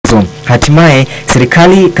vikwazo. Hatimaye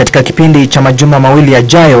serikali katika kipindi cha majuma mawili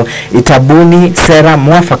yajayo itabuni sera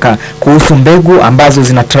mwafaka kuhusu mbegu ambazo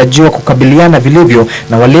zinatarajiwa kukabiliana vilivyo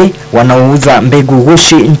na wale wanaouza mbegu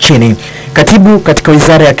ghushi nchini. Katibu katika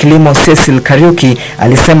Wizara ya Kilimo Cecil Kariuki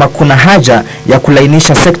alisema kuna haja ya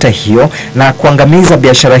kulainisha sekta hiyo na kuangamiza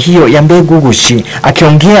biashara hiyo ya mbegu ghushi.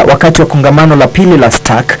 Akiongea wakati wa kongamano la pili la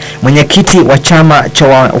STARK, mwenyekiti wa chama cha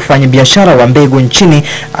wafanyabiashara wa mbegu nchini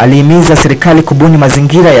alihimiza serikali kubuni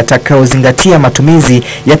mazingira yatakayozingatia matumizi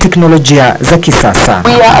ya teknolojia za kisasa.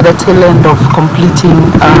 We are at the tail end of completing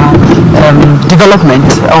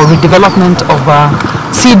development or redevelopment of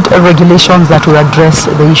seed regulations that will address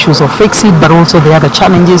the issues of fake seed, but also the other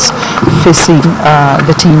challenges facing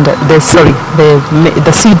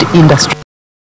the seed industry.